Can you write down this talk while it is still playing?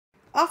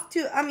off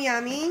to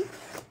AmiAmi.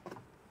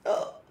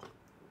 Oh,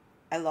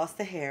 I lost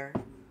a hair.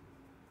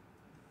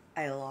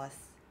 I lost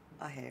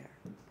a hair.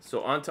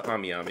 So on to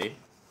AmiAmi.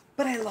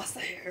 But I lost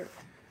a hair.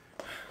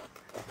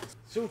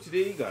 So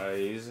today,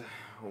 guys,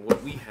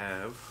 what we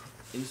have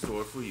in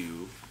store for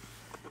you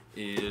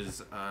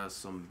is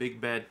some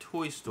Big Bad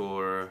Toy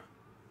Store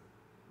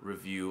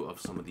review of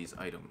some of these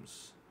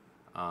items.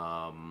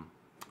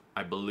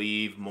 I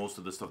believe most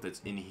of the stuff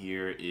that's in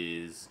here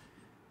is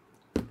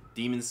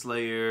Demon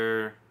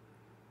Slayer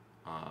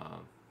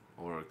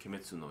or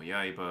Kimetsu no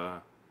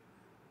Yaiba.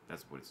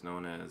 That's what it's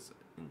known as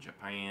in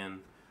Japan.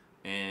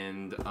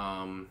 And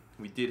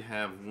we did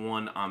have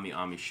one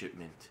AmiAmi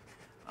shipment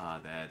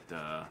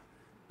that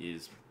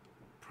is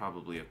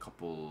probably a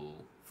couple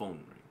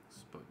phone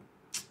rings, but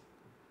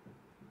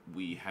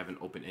we haven't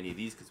opened any of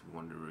these because we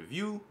wanted to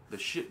review the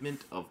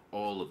shipment of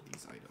all of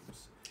these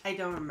items. I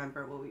don't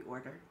remember what we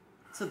ordered,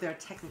 so they're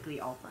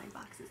technically all blind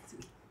boxes to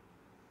me.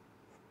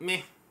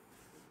 Meh.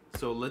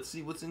 So let's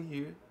see what's in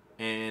here,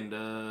 and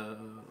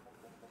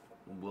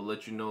we'll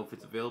let you know if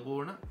it's available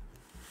or not.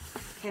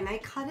 Can I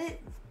cut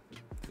it?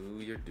 Do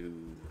your do.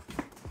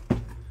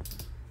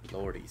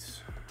 Lordies.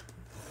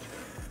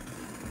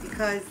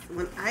 Because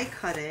when I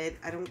cut it,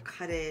 I don't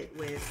cut it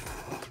with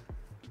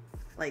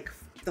like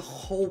the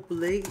whole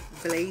blade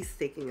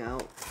sticking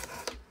out.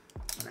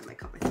 I might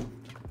cut myself.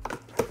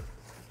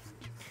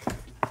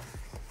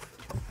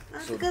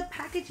 That's So good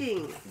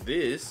packaging.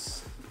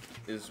 This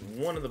is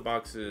one of the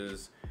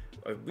boxes.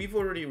 We've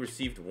already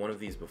received one of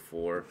these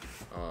before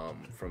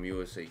from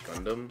USA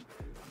Gundam,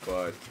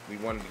 but we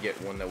wanted to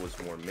get one that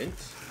was more mint.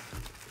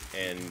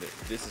 And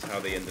this is how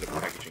they ended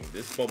up packaging.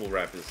 This bubble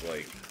wrap is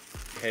like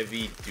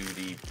heavy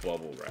duty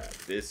bubble wrap.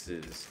 This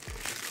is,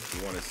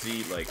 you want to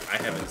see, like, I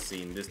haven't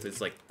seen this.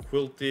 It's like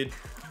quilted.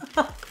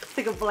 It's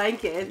like a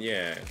blanket.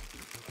 Yeah,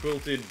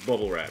 quilted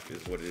bubble wrap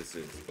is what this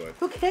is. But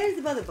who cares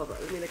about the bubble?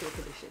 Let me look at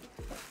the condition.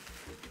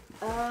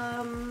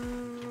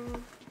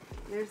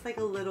 There's like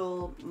a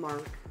little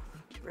mark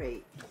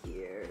right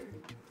here.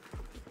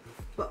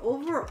 But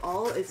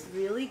overall, it's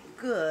really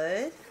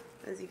good.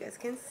 As you guys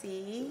can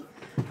see,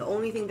 the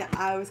only thing that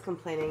I was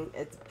complaining,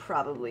 it's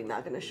probably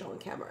not going to show on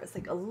camera. It's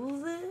like a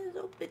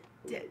little bit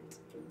dead.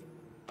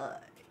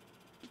 But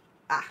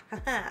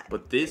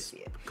this,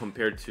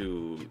 compared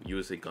to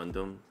USA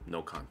Gundam,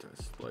 no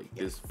contest. Like,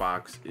 this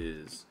box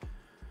is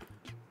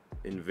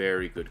in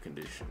very good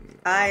condition.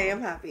 I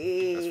am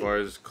happy. As far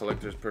as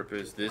collector's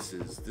purpose, this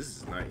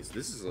is nice.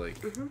 This is like,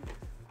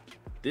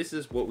 this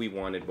is what we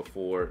wanted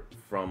before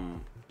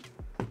from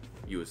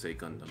USA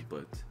Gundam,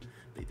 but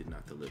they did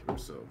not deliver.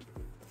 So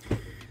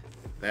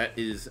that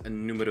is a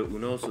numero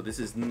uno. So this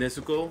is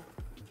Nezuko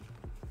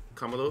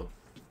Kamado,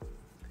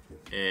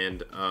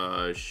 and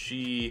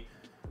she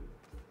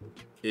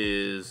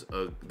is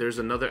there's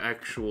another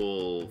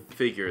actual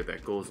figure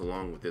that goes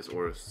along with this,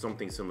 or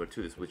something similar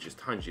to this, which is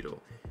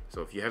Tanjiro.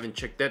 So if you haven't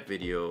checked that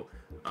video,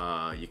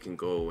 you can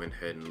go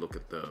ahead and look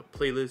at the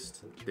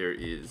playlist. There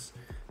is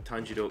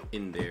Tanjiro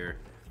in there,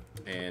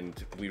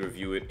 and we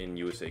review it in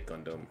USA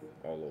Gundam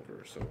all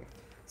over.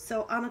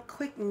 So on a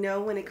quick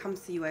note, when it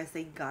comes to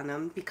USA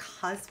Gundam,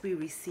 because we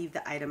received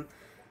the item,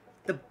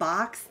 the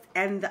box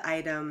and the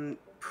item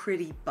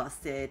pretty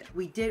busted,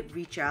 we did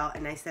reach out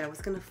and I said I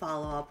was going to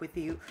follow up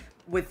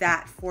with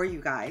that for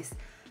you guys.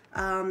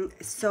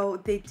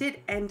 So they did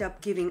end up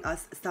giving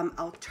us some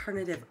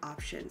alternative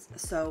options.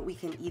 So we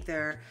can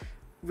either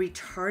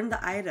return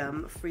the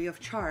item free of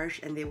charge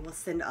and they will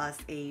send us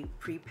a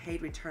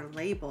prepaid return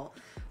label,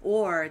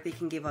 or they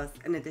can give us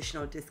an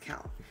additional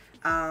discount.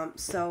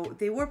 So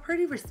they were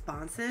pretty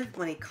responsive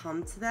when it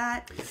comes to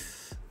that.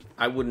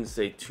 I wouldn't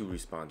say too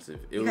responsive.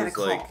 It was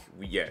like,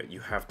 yeah,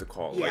 you have to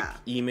call. Yeah. Like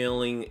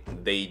emailing,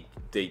 they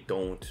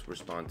don't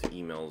respond to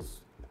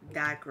emails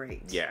that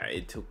great. Yeah,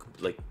 it took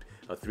like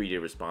a 3-day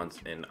response,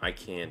 and I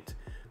can't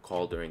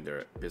call during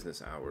their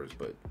business hours,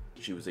 but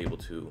she was able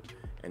to,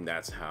 and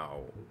that's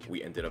how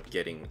we ended up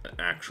getting an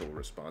actual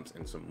response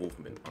and some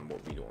movement on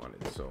what we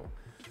wanted. So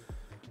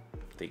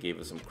they gave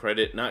us some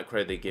credit, not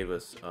credit, they gave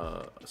us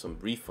some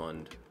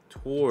refund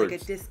towards,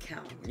 like a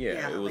discount.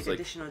 Yeah, it was like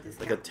additional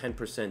discount, like a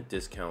 10%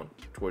 discount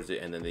towards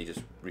it, and then they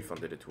just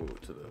refunded it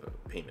to the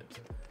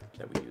payment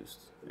that we used.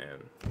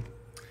 And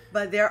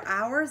but their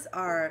hours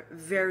are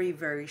very,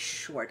 very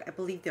short. I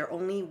believe they're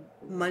only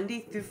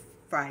Monday through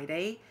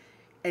Friday,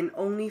 and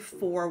only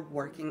 4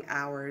 working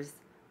hours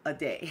a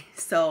day.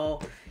 So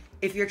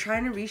if you're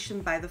trying to reach them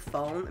by the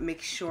phone,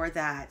 make sure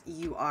that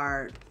you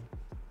are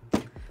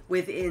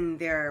within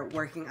their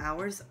working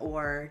hours,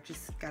 or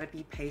just gotta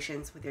be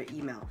patient with their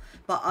email.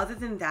 But other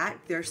than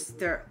that, their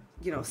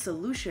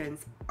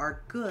solutions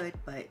are good,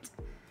 but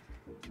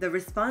the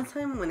response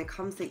time when it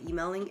comes to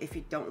emailing, if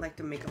you don't like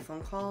to make a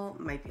phone call,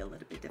 might be a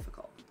little bit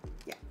difficult.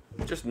 Yeah.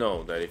 Just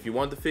know that if you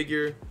want the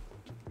figure,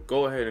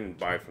 go ahead and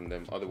buy from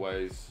them.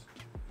 Otherwise,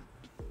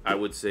 I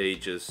would say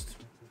just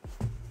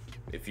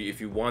if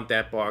you want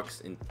that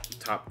box in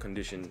top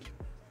condition,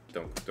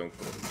 don't go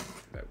to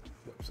that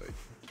website.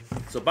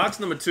 So box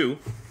number 2,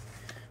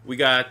 we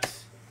got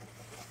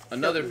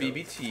another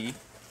BBT.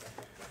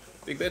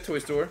 Big Bad Toy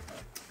Store.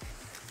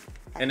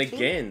 And Packaging.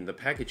 again, the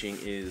packaging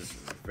is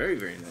very,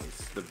 very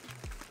nice. The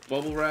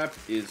bubble wrap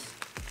is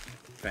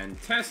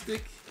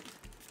fantastic.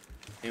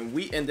 And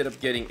we ended up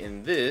getting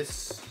in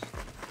this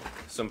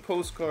some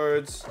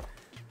postcards.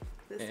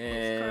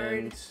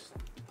 And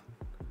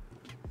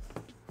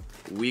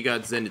we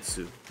got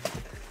Zenitsu.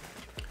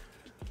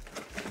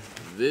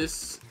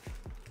 This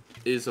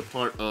is a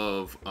part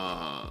of,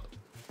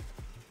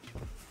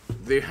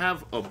 they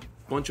have a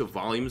bunch of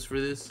volumes for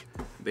this.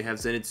 They have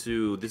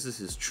Zenitsu, this is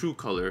his true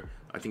color,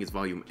 I think it's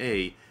volume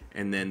A,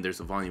 and then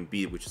there's a volume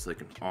B, which is like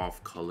an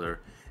off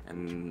color,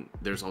 and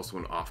there's also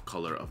an off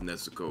color of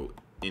Nezuko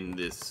in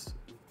this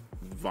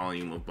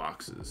volume of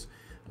boxes.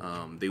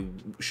 They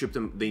shipped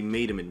them, they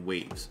made them in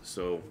waves,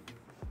 so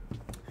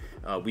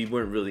we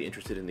weren't really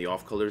interested in the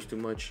off colors too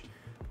much.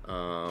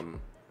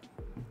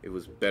 It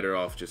was better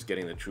off just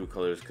getting the true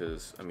colors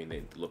because, I mean,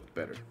 they looked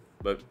better.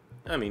 But,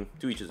 I mean,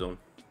 to each his own.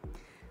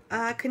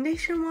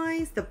 Condition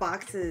wise, the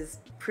box is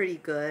pretty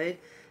good.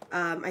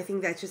 I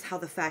think that's just how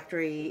the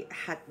factory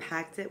had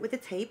packed it with the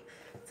tape.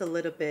 It's a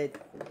little bit,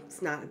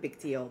 it's not a big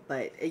deal,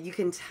 but you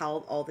can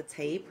tell all the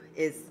tape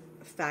is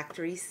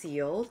factory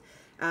sealed.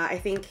 I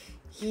think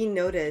he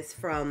noticed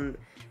from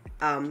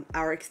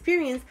our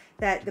experience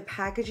that the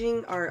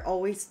packaging are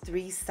always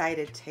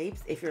 3-sided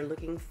tapes if you're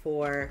looking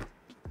for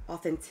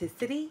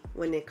authenticity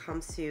when it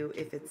comes to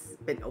if it's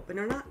been open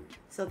or not.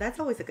 So that's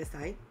always a good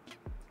sign.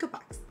 Good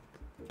box.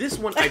 This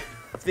one I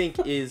think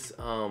is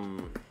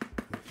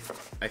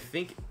I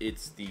think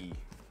it's the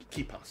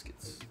key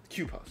poskets.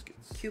 Q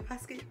poskets. Q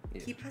posket?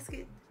 Yeah. Key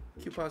posket?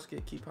 Q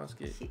posket, key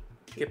posket. Key-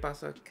 ¿Qué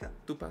pasa?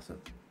 ¿Tú pasa?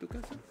 ¿Tu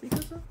casa? ¿Mi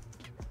casa?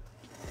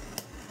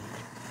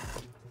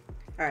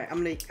 Alright,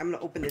 I'm gonna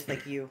open this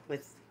like you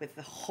with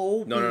the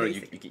whole No,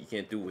 basic- you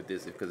can't do it with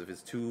this because if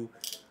it's too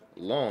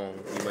long,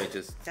 you might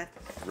just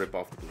rip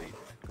off the blade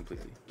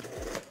completely.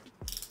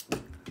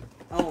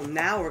 Oh,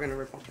 now we're gonna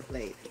rip off the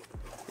blade.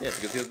 Yeah,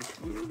 because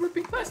we were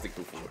ripping plastic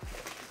before.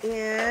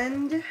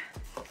 And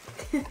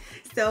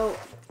so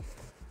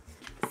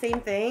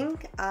same thing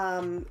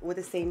with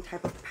the same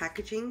type of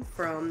packaging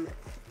from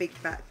Big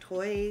Bad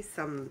Toys,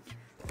 some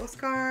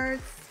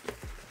postcards.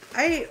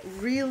 I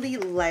really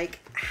like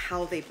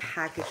how they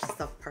package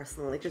stuff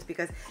personally, just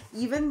because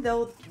even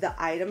though the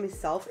item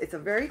itself is a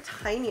very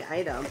tiny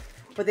item,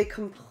 but they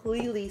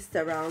completely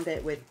surround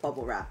it with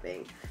bubble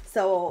wrapping.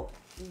 So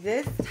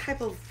this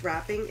type of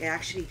wrapping, it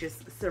actually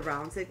just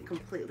surrounds it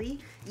completely.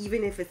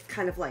 Even if it's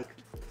kind of like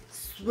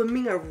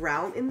swimming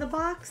around in the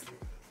box,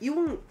 you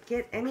won't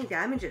get any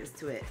damages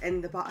to it.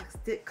 And the box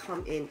did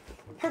come in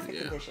perfect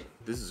condition.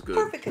 This is good.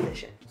 Perfect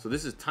condition. So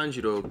this is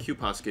Tanjiro Q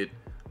Posket.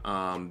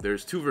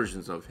 There's 2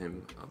 versions of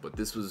him, but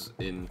this was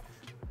in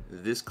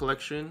this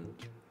collection.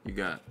 You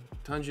got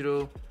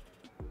Tanjiro,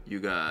 you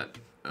got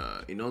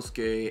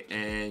Inosuke,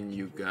 and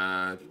you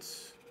got...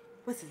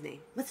 What's his name?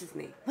 What's his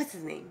name? What's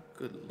his name?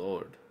 Good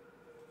lord.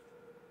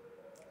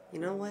 You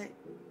know what?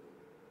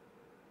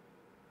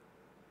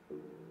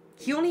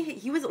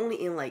 He was only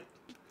in like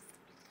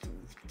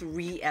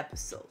 3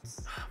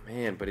 episodes. Oh,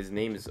 man, but his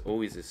name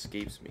always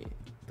escapes me.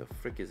 The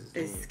frick is his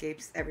It name?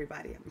 escapes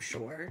everybody, I'm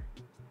sure.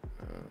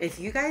 If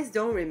you guys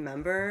don't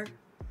remember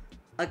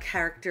a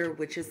character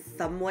which is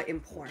somewhat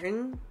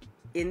important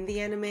in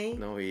the anime.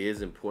 No, he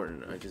is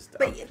important.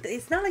 But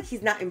it's not like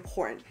he's not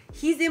important.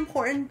 He's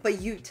important, but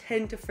you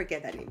tend to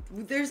forget that name.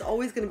 There's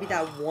always going to be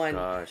that one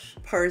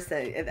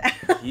person.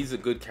 He's a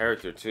good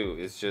character too.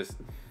 It's just,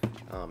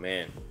 oh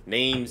man.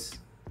 Names.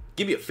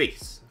 Give me a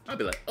face. I'll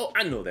be like, oh,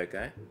 I know that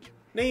guy.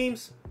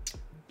 Names.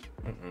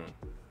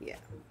 Yeah.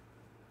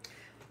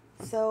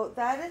 So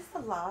that is the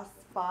last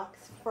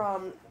box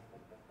from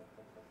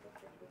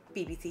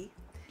BBT.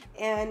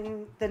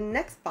 And the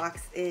next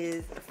box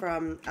is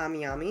from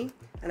AmiAmi,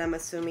 and I'm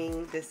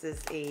assuming this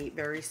is a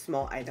very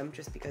small item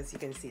just because you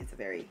can see it's a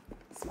very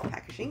small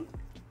packaging.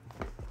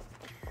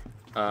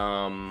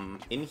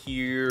 In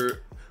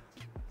here,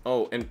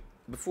 oh, and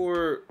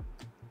before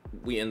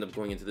we end up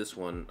going into this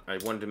one, I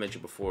wanted to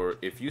mention before,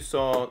 if you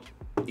saw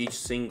each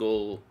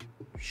single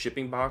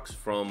shipping box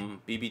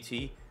from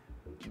BBT,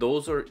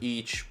 those are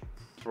each,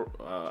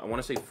 I want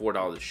to say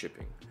 $4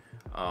 shipping.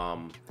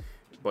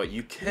 But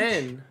you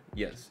can,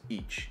 yes,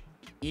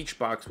 each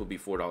box will be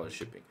 $4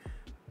 shipping.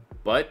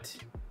 But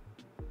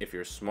if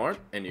you're smart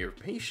and you're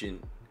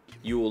patient,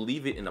 you will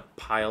leave it in a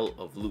pile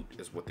of loot,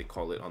 is what they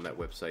call it on that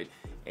website.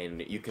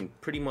 And you can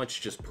pretty much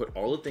just put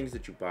all the things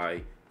that you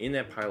buy in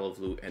that pile of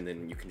loot, and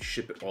then you can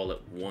ship it all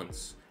at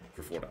once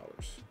for $4.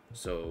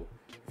 So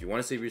if you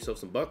want to save yourself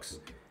some bucks,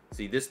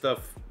 see, this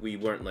stuff, we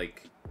weren't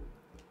like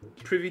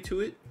privy to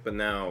it, but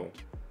now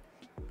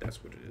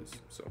that's what it is.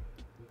 So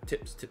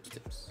tips.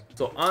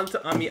 So on to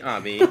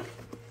AmiAmi.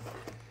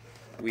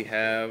 We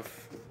have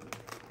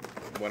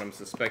what I'm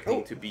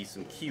suspecting to be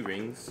some key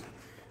rings.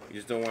 You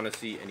just don't want to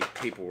see any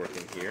paperwork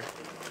in here.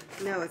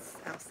 No, it's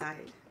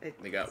outside.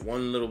 They got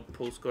one little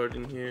postcard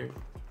in here.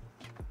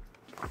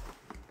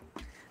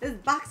 This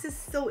box is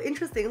so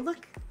interesting.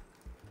 Look.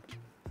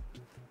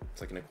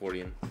 It's like an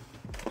accordion,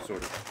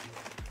 sort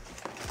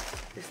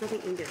of. There's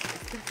nothing in there.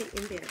 There's nothing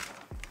in there.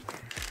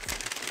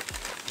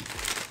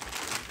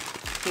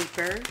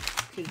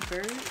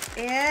 Paper,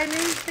 and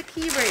it's the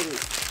key rings.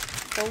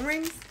 Phone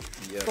rings?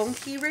 Yes. Phone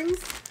key rings?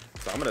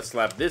 So I'm gonna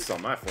slap this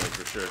on my phone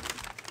for sure.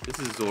 This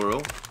is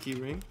Zoro key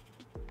ring.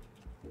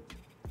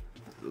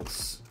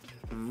 Looks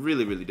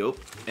really, really dope.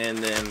 And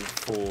then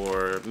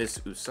for Miss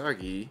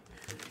Usagi,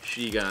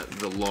 she got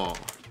the Law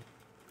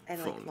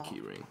phone key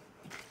ring.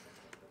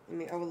 I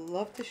mean, I would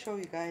love to show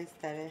you guys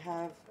that I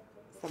have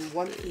some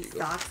One Piece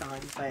socks on,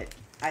 but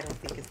I don't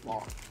think it's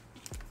Law.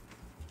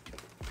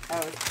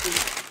 Oh,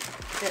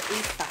 they're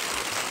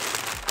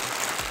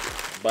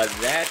A-socks. But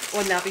that...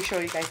 Well, now we show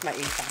you guys my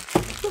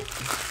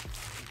A-socks.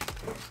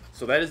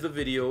 So that is the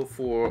video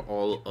for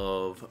all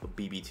of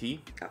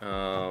BBT.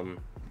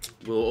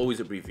 We'll always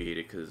abbreviate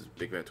it because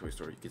Big Bad Toy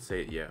Store, you could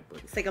say it, yeah, but...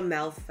 It's like a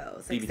mouthful.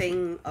 It's like BBT.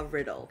 saying a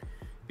riddle.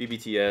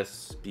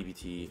 BBTS,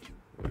 BBT,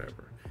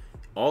 whatever.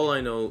 All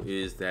I know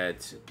is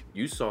that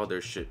you saw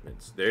their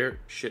shipments. Their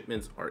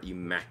shipments are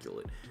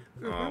immaculate.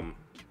 AmiAmi.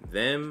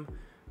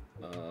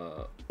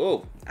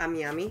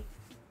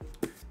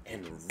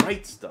 And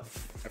Right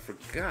Stuf. I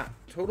forgot.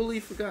 Totally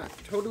forgot.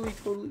 Totally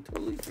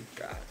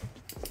forgot.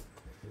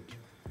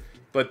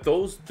 But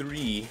those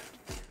three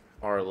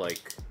are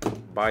like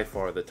by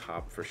far the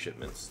top for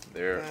shipments.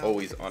 They're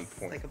always on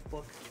point. Like a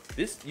book.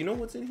 This, you know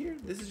what's in here?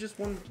 This is just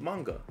one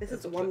manga. This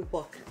is one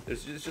book.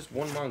 There's just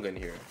one manga in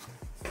here.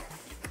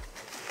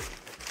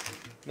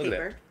 Look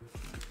Paper. at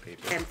that.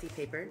 Paper. Empty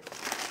paper.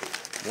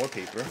 More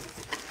paper.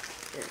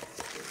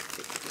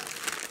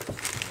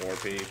 More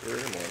paper.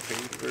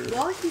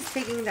 While he's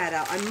taking that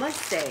out, I must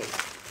say,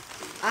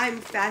 I'm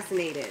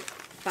fascinated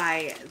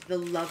by the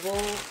level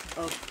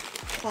of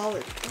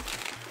quality.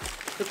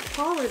 The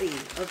quality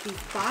of these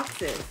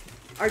boxes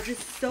are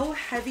just so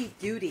heavy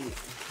duty.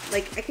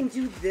 Like, I can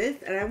do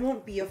this and I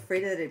won't be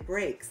afraid that it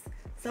breaks.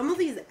 Some of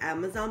these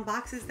Amazon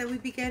boxes that we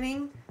be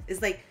getting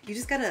is like, you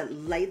just gotta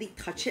lightly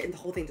touch it and the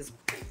whole thing just...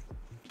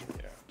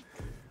 Yeah.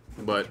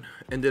 But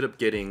ended up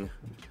getting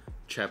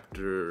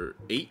chapter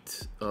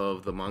 8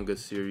 of the manga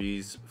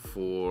series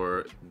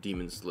for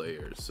Demon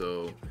Slayer.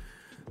 So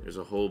there's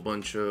a whole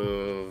bunch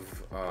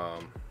of...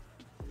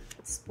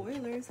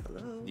 Spoilers,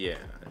 hello. Yeah.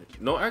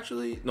 No,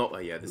 actually... No,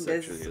 yeah, this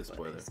actually is a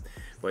spoiler.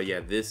 But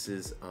yeah, this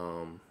is...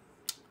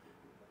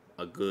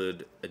 a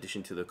good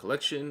addition to the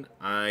collection.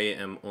 I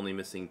am only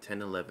missing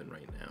 10, 11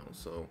 right now,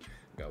 so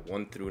I got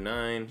 1 through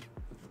 9,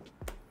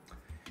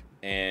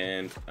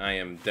 and I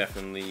am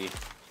definitely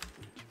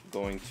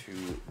going to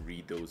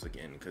read those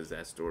again because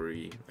that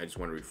story, I just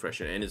want to refresh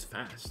it, and it's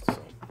fast.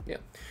 So yeah,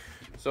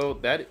 so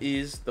that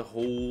is the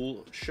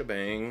whole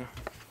shebang.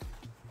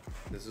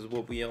 This is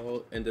what we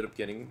all ended up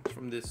getting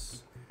from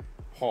this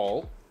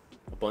haul.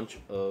 A bunch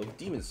of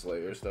Demon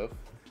Slayer stuff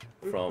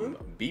from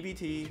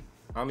BBT,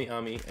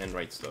 AmiAmi, and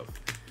Right Stuf.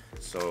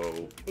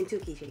 So... And 2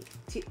 keychains.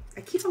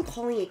 I keep on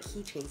calling it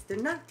keychains. They're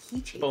not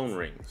keychains. Phone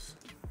rings.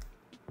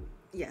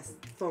 Yes,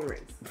 phone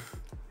rings.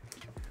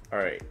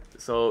 Alright,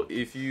 so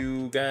if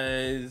you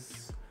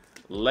guys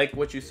like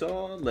what you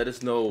saw, let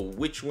us know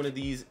which one of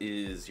these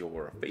is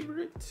your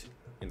favorite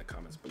in the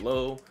comments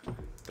below.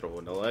 Throw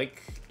in a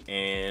like,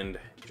 and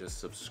just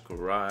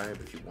subscribe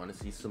if you want to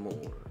see some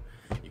more.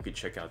 You could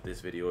check out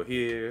this video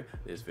here,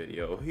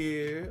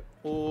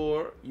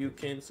 or you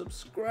can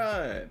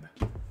subscribe.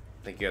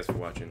 Thank you guys for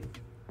watching.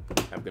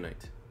 Have a good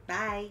night.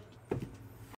 Bye.